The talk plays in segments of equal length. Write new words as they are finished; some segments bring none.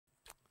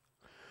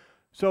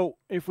So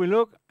if we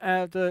look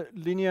at the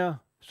linear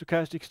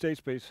stochastic state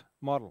space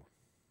model,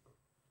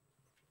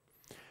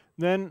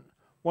 then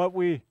what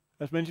we,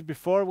 as mentioned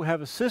before, we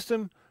have a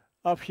system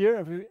up here.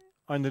 If we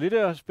are in the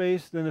linear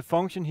space, then the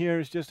function here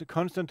is just a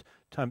constant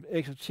times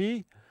x of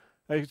t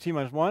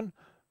minus 1,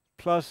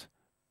 plus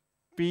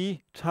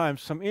b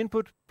times some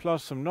input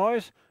plus some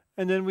noise,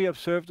 and then we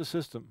observe the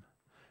system.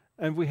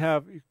 And we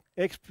have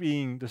x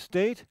being the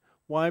state,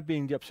 y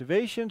being the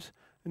observations,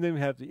 and then we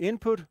have the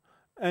input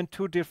and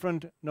two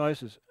different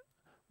noises.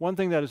 One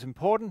thing that is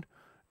important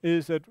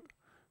is that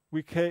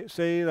we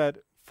say that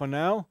for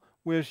now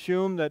we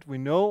assume that we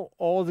know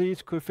all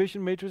these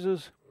coefficient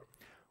matrices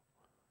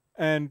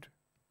and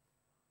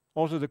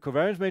also the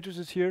covariance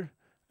matrices here,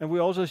 and we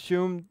also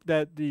assume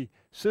that the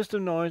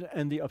system noise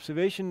and the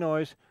observation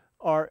noise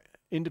are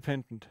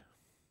independent.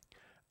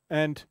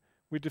 And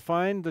we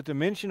define the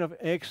dimension of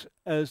x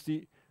as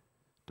the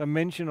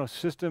dimension of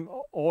system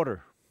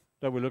order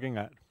that we're looking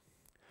at.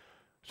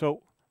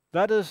 So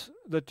that is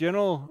the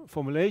general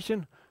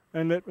formulation,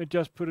 and let me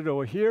just put it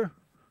over here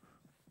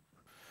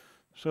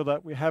so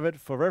that we have it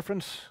for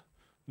reference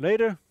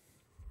later.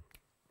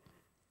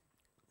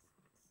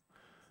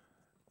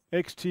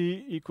 xt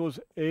equals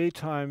a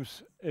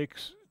times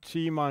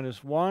xt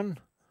minus 1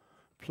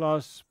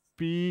 plus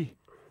b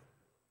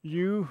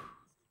u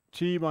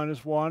t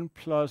minus 1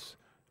 plus,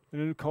 and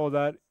then we call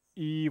that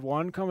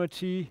e1 comma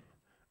t,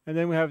 and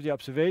then we have the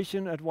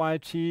observation at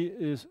yt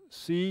is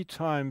c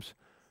times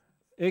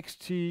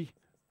xt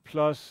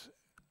plus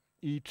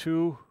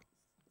e2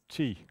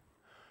 t.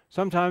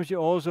 Sometimes you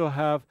also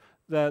have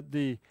that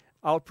the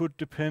output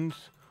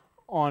depends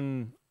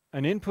on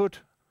an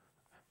input,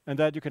 and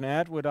that you can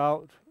add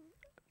without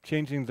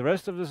changing the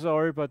rest of the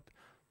story, but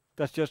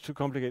that's just to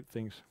complicate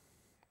things.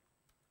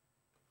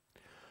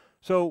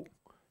 So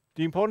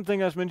the important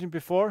thing, as mentioned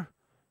before,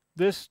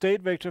 this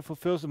state vector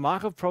fulfills the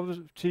Markov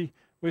property,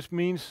 which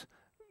means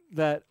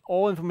that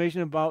all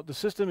information about the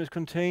system is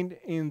contained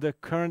in the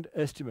current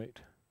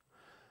estimate.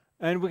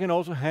 And we can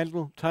also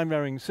handle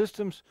time-varying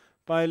systems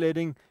by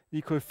letting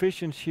the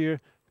coefficients here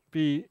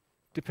be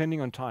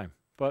depending on time.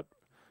 But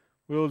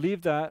we'll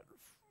leave that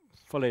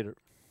for later.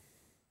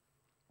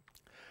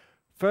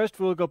 First,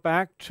 we'll go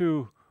back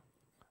to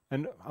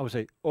an, I would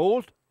say,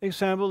 old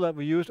example that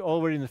we used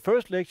already in the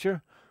first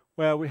lecture,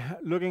 where we're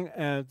looking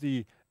at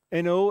the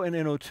NO and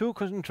NO2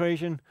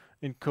 concentration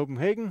in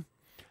Copenhagen.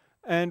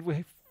 And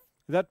at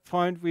that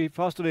point, we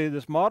postulated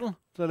this model.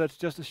 So let's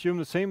just assume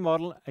the same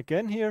model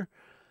again here.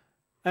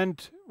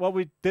 And what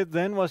we did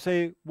then was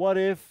say, what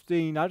if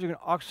the nitrogen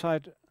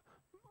oxide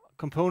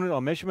component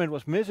or measurement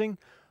was missing?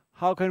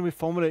 How can we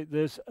formulate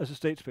this as a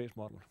state space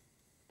model?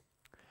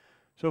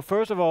 So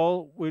first of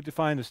all, we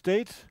define the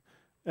state,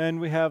 and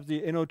we have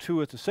the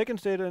NO2 as the second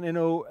state and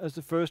NO as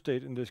the first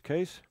state in this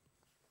case.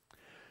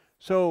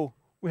 So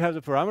we have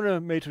the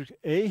parameter matrix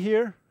A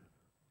here.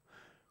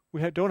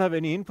 We don't have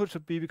any inputs, so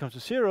B becomes a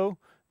 0.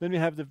 Then we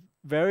have the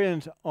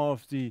variance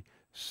of the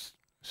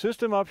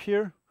system up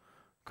here,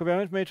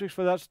 covariance matrix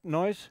for that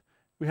noise.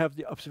 We have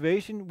the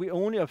observation. We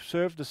only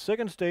observe the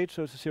second state,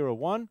 so it's a 0,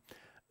 1.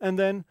 And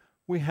then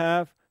we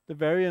have the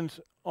variance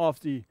of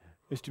the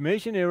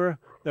estimation error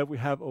that we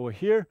have over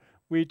here.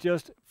 We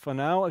just, for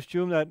now,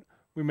 assume that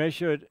we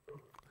measured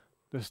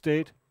the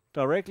state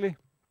directly,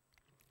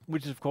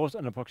 which is, of course,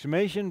 an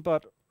approximation,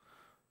 but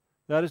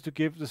that is to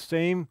give the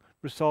same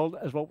result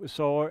as what we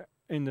saw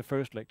in the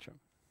first lecture.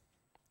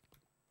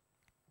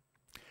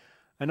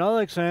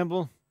 Another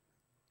example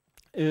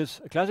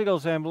is, a classical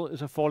example,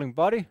 is a falling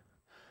body.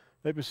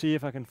 Let me see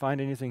if I can find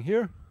anything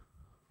here.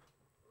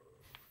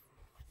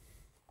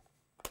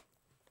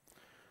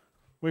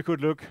 We could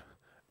look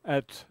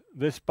at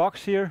this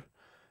box here.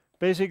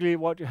 Basically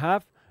what you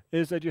have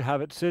is that you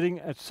have it sitting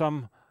at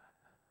some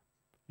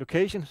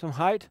location, some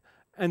height,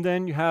 and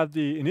then you have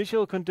the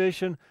initial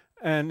condition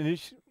and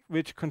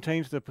which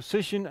contains the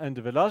position and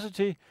the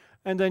velocity,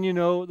 and then you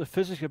know the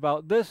physics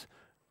about this,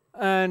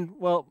 and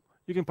well,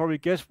 you can probably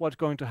guess what's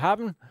going to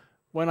happen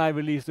when I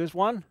release this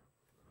one.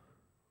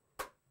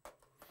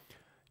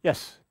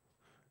 Yes,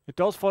 it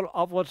does fall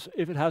upwards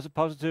if it has a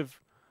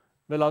positive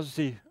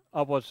velocity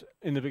upwards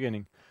in the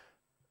beginning.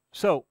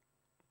 So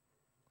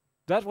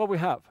that's what we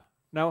have.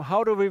 Now,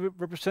 how do we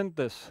represent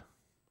this?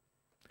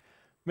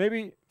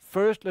 Maybe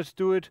first let's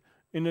do it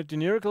in a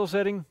generical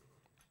setting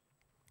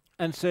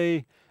and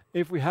say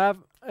if we have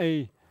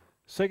a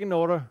second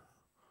order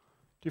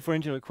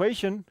differential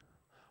equation,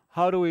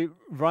 how do we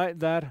write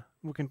that?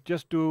 We can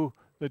just do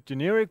the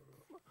generic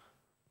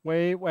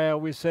way where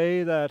we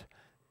say that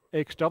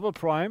x double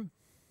prime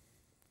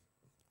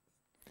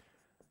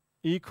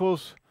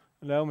equals,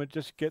 allow me to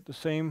just get the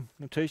same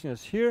notation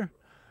as here,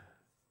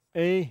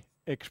 a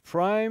x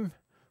prime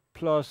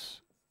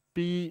plus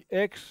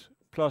bx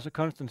plus a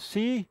constant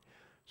c.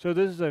 So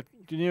this is a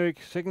generic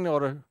second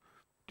order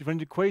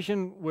differential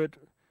equation with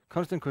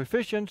constant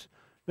coefficients.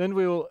 Then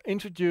we will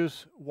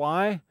introduce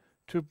y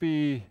to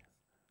be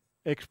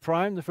x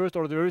prime, the first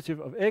order derivative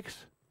of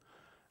x.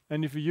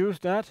 And if we use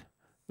that,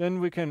 then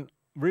we can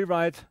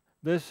rewrite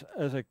this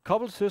as a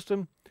coupled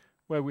system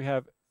where we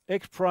have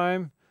x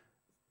prime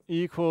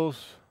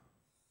equals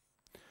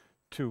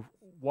to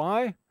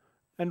y,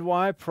 and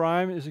y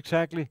prime is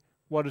exactly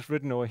what is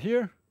written over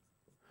here.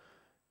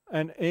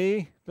 And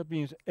a, that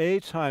means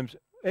a times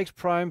x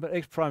prime, but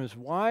x prime is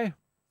y,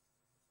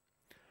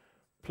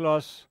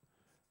 plus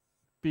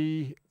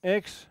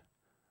bx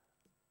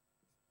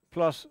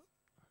plus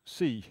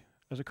c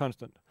as a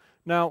constant.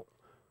 Now,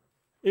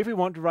 if we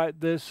want to write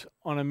this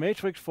on a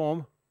matrix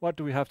form, what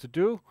do we have to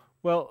do?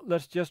 Well,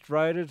 let's just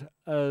write it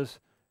as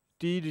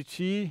d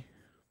dt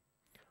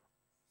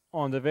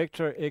on the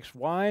vector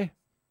xy.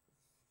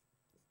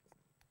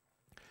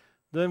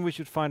 Then we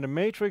should find a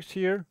matrix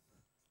here,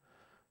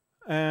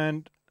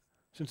 and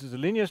since it's a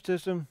linear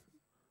system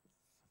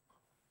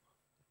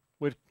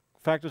with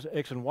factors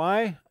x and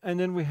y, and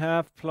then we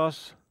have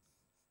plus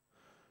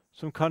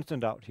some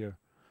constant out here.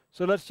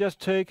 So let's just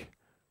take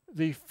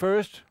the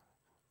first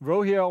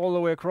row here all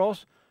the way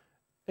across.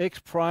 X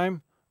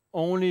prime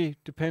only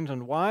depends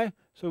on y,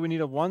 so we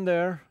need a 1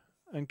 there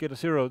and get a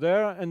 0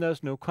 there, and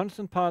there's no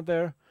constant part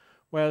there,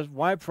 whereas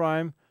y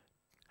prime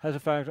has a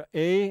factor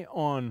a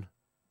on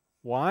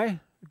y,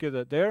 get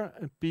that there,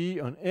 and b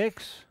on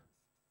x,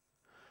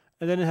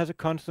 and then it has a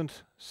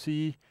constant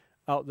c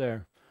out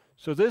there.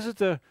 So this is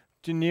the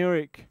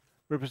generic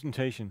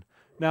representation.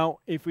 Now,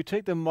 if we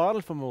take the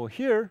model from over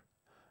here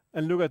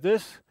and look at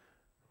this,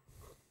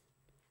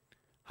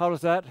 how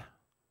does that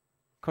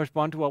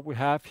correspond to what we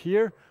have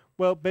here?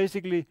 Well,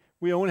 basically,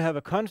 we only have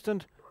a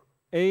constant.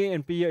 A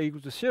and b are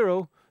equal to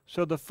 0,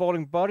 so the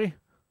falling body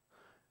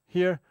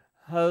here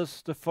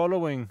has the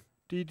following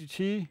d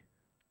dt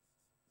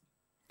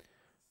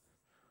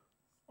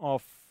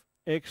of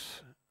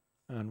x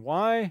and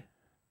y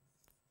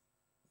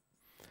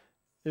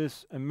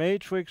is a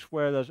matrix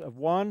where there's a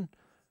 1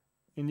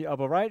 in the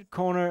upper right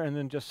corner and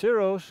then just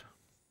zeros,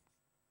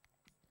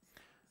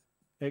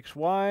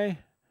 xy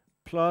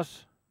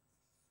plus,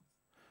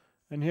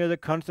 and here the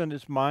constant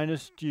is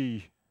minus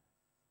g.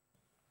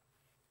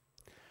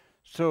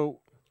 So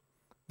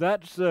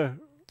that's the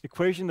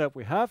equation that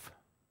we have.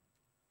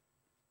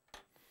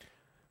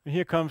 And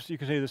here comes, you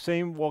can say, the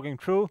same walking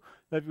through,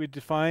 that we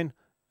define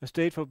a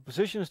state for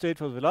position, a state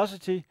for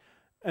velocity,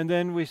 and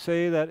then we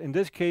say that in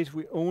this case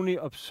we only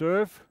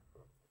observe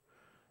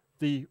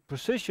the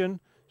position,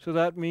 so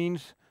that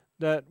means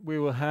that we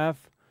will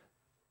have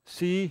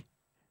c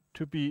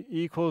to be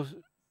equal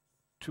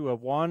to a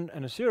 1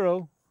 and a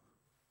 0.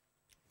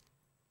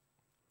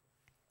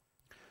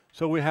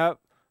 So we have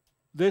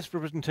this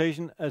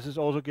representation as is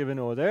also given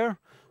over there.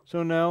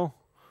 So now,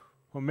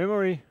 for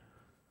memory,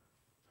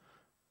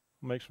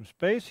 we'll make some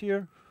space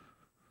here.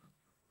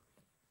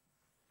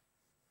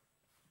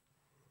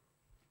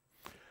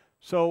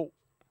 So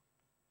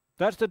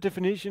that's the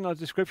definition or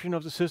description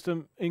of the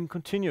system in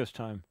continuous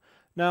time.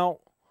 Now,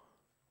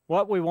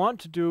 what we want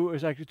to do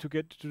is actually to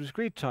get to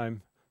discrete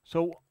time.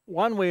 So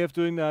one way of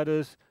doing that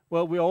is,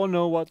 well, we all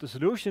know what the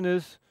solution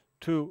is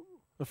to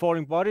the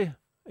falling body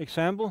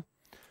example.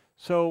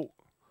 So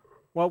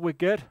what we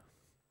get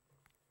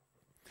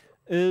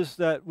is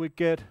that we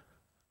get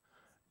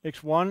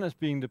x1 as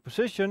being the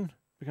position.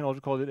 We can also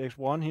call it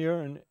x1 here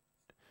and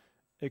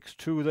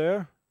x2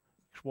 there,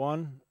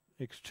 x1,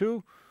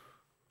 x2,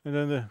 and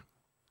then the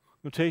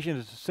notation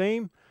is the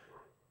same.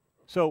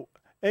 So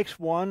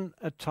x1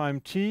 at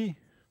time t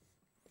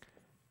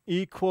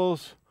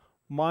equals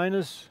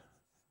minus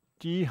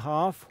d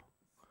half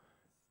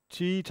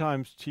t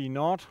times t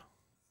naught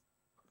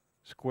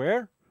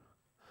square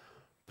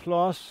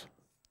plus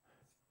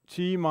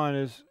t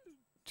minus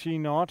t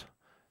naught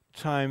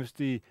times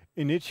the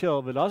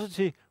initial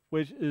velocity,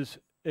 which is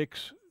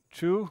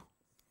x2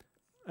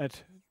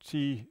 at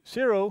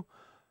t0,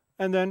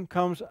 and then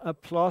comes a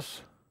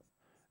plus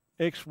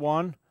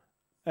x1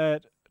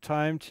 at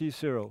time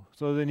t0,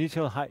 so the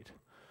initial height.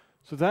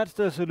 So that's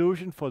the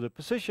solution for the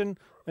position,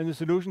 and the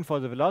solution for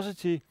the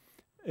velocity,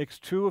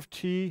 x2 of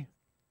t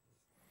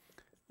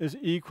is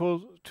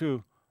equal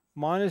to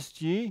minus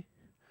g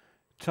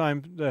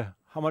times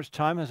how much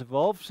time has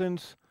evolved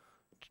since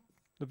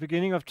the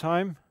beginning of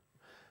time,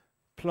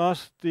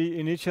 plus the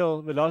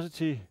initial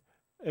velocity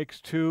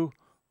x2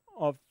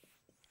 of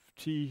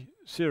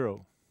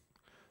t0.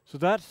 So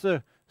that's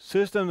the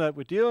system that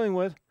we're dealing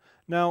with.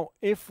 Now,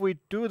 if we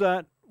do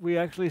that, we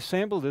actually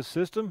sample this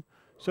system.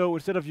 So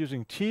instead of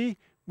using t,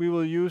 we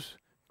will use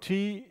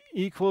t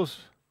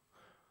equals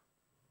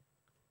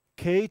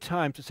k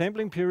times the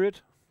sampling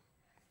period.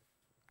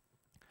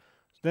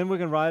 Then we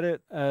can write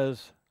it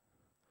as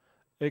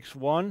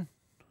x1.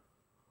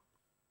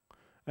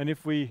 And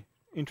if we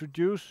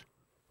introduce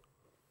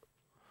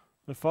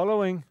the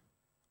following,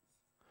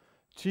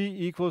 t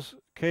equals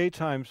k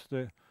times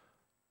the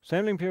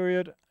sampling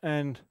period,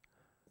 and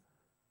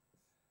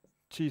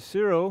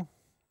t0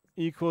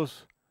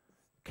 equals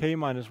k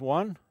minus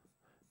 1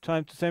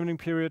 times the sampling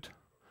period.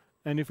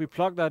 And if we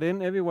plug that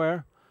in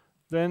everywhere,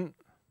 then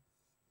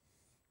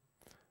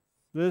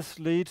this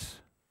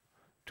leads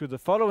to the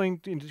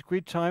following in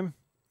discrete time.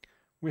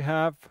 We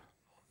have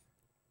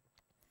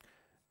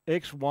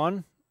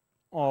x1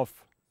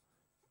 of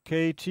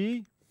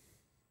kt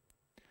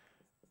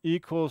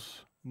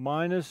equals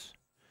minus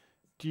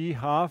g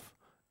half,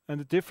 and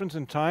the difference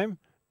in time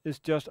is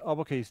just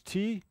uppercase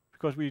T,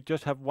 because we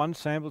just have one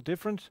sample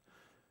difference,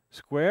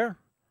 square,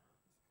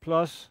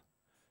 plus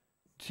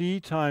T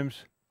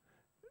times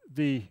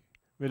the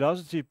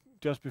velocity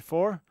just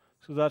before,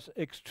 so that's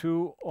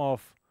x2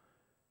 of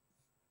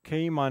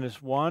k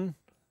minus 1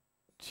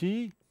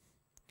 t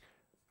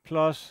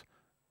plus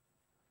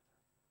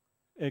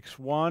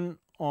x1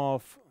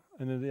 of,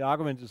 and then the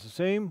argument is the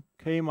same,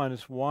 k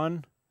minus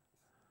 1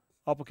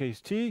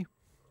 uppercase t.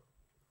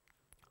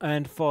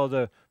 And for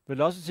the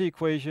velocity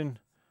equation,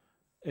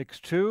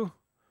 x2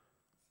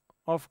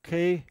 of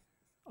k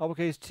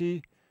uppercase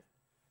t,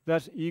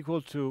 that's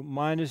equal to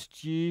minus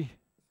g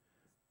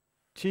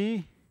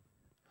t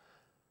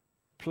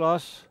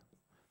plus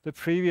the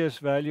previous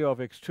value of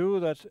x2,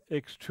 that's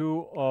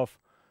x2 of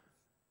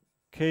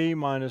k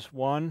minus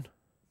 1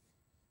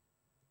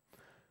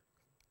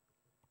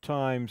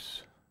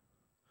 times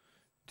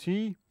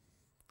t,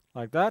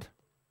 like that.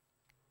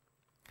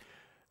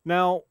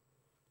 Now,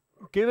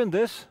 given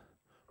this,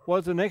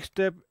 what the next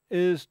step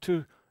is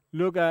to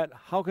look at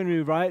how can we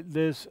write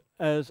this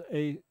as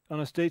on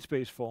a state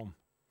space form.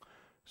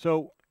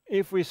 So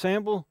if we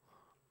sample,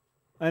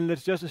 and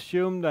let's just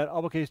assume that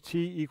uppercase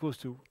T equals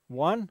to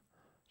 1,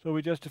 so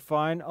we just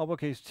define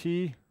uppercase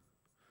T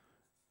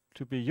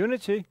to be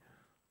unity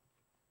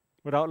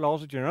without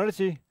loss of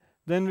generality,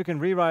 then we can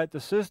rewrite the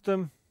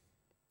system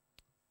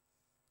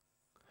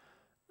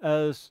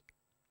as,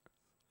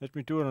 let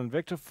me do it on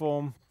vector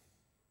form.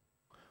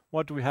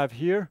 What do we have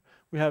here?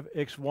 We have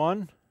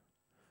x1,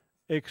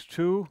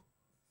 x2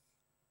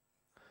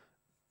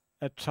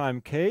 at time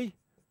k.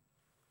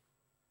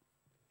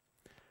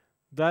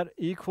 That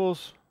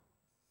equals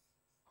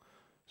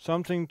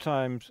something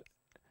times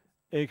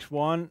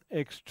x1,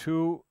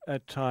 x2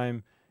 at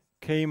time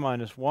k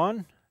minus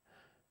 1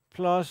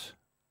 plus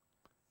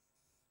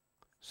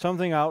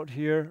something out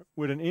here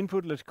with an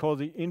input. Let's call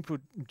the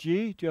input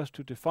g just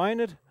to define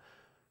it.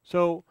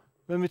 So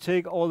then we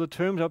take all the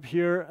terms up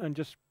here and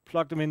just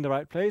plug them in the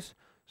right place.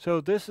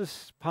 So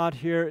this part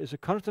here is a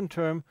constant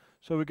term,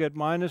 so we get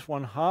minus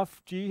 1/2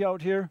 g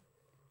out here.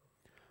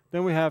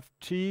 Then we have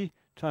t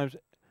times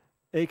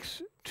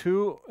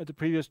x2 at the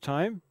previous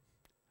time.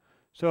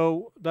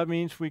 So that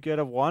means we get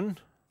a 1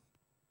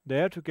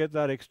 there to get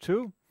that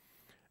x2.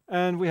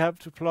 And we have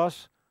to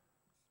plus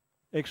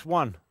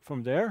x1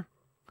 from there.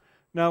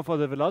 Now for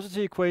the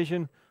velocity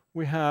equation,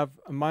 we have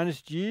a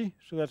minus g,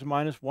 so that's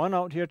minus 1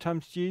 out here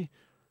times g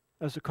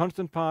as the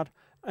constant part.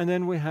 And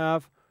then we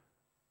have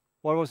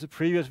what was the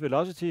previous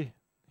velocity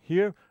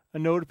here,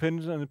 and no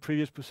dependence on the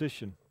previous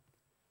position.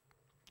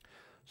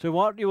 So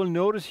what you will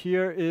notice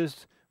here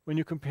is when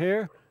you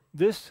compare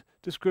this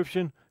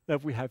description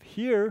that we have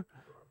here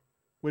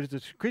with the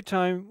discrete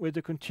time with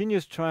the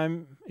continuous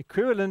time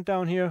equivalent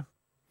down here,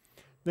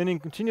 then in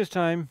continuous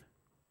time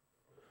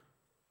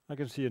I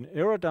can see an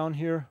error down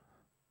here.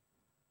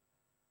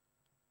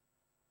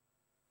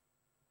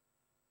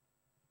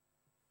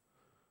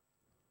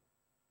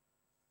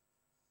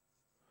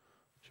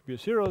 Should be a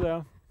 0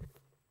 there.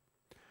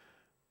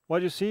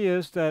 What you see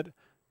is that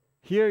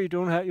here you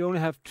only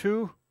have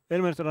 2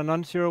 elements that are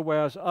non-zero,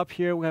 whereas up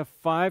here we have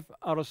 5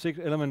 out of 6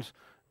 elements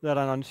that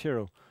are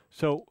non-zero.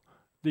 So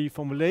the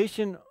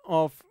formulation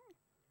of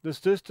the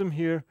system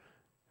here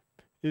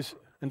is,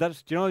 and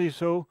that's generally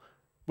so,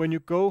 when you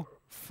go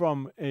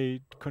from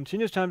a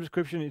continuous time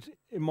description, it's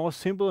more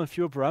simple and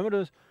fewer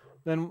parameters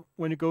than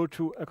when you go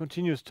to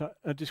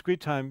a discrete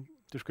time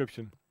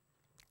description.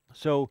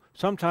 So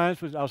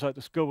sometimes, with outside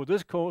the scope of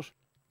this course,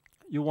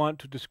 you want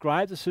to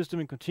describe the system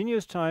in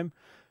continuous time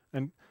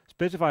and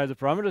specify the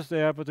parameters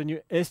there, but then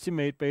you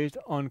estimate based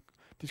on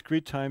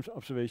discrete times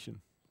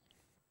observation.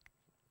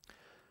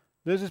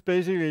 This is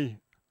basically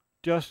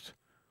just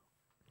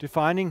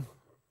defining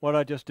what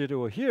I just did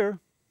over here.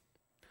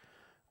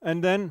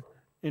 And then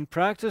in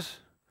practice,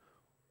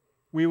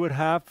 we would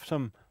have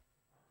some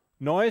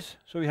noise.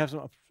 So we have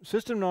some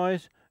system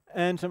noise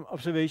and some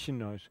observation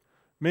noise.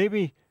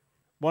 Maybe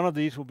one of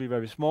these will be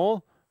very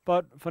small,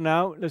 but for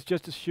now, let's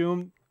just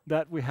assume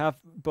that we have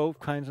both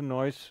kinds of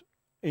noise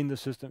in the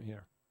system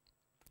here.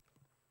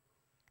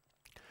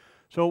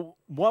 So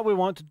what we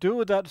want to do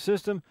with that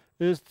system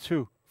is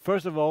to,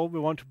 first of all, we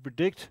want to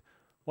predict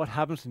what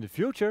happens in the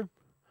future,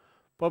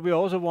 but we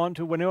also want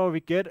to, whenever we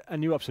get a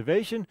new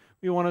observation,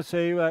 we want to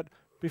say that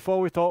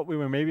before we thought we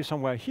were maybe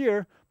somewhere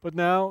here, but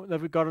now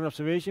that we got an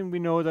observation, we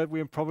know that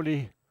we're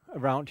probably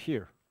around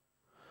here.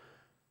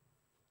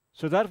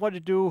 So that's what you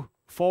do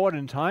forward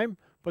in time,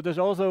 but there's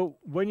also,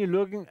 when you're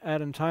looking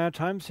at entire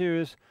time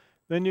series,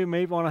 then you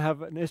may want to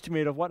have an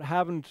estimate of what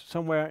happened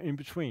somewhere in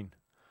between.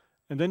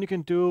 And then you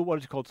can do what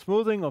is called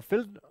smoothing or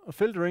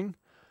filtering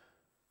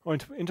or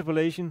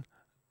interpolation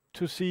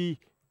to see,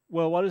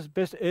 well, what is the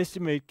best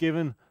estimate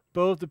given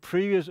both the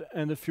previous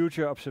and the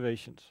future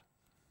observations.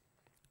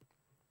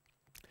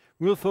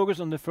 We'll focus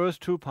on the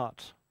first two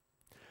parts.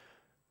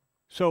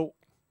 So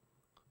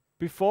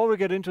before we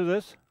get into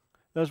this,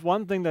 there's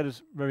one thing that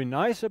is very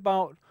nice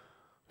about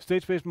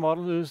state space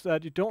model is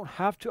that you don't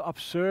have to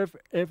observe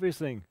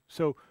everything.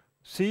 So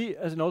C,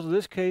 as in also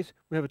this case,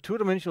 we have a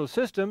two-dimensional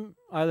system,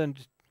 either in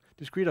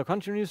discrete or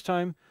continuous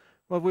time,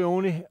 but we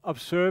only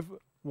observe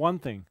one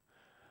thing.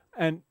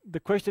 And the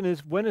question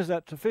is, when is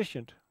that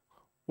sufficient?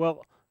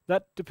 Well,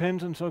 that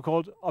depends on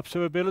so-called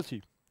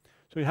observability.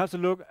 So you have to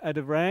look at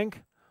the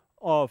rank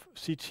of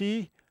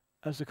CT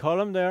as a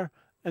column there,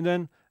 and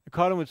then a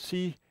column with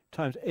C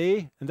times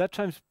A, and that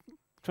times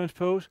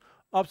transpose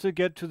up to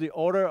get to the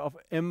order of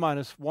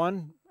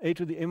m-1, a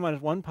to the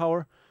m-1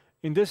 power.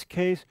 In this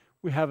case,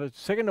 we have a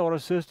second order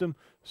system,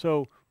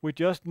 so we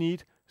just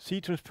need C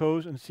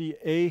transpose and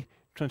CA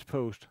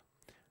transposed.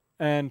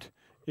 And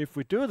if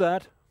we do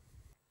that,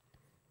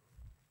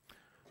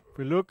 if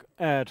we look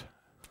at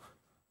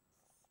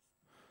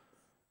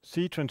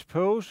C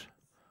transpose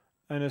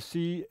and a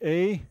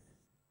CA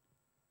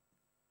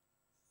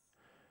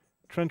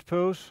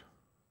transpose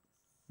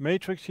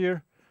matrix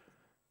here,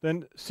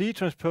 then C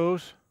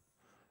transpose,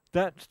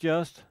 that's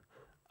just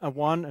a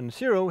 1 and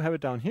 0, we have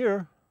it down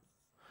here.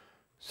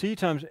 C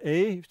times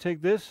A, you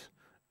take this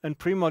and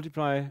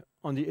pre-multiply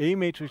on the A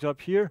matrix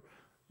up here.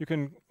 You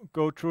can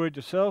go through it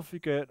yourself, you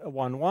get a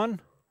 1,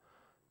 1.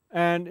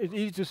 And it's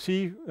easy to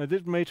see that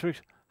this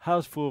matrix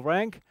has full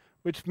rank,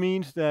 which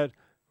means that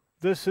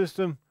this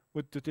system,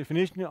 with the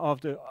definition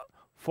of the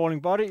falling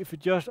body, if you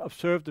just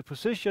observe the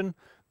position,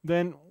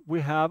 then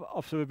we have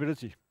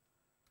observability.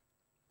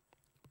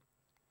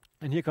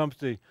 And here comes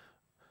the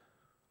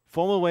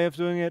formal way of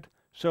doing it.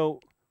 So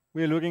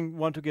we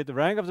want to get the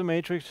rank of the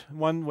matrix.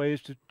 One way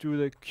is to do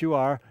the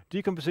QR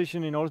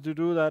decomposition in order to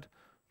do that,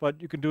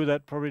 but you can do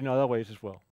that probably in other ways as well.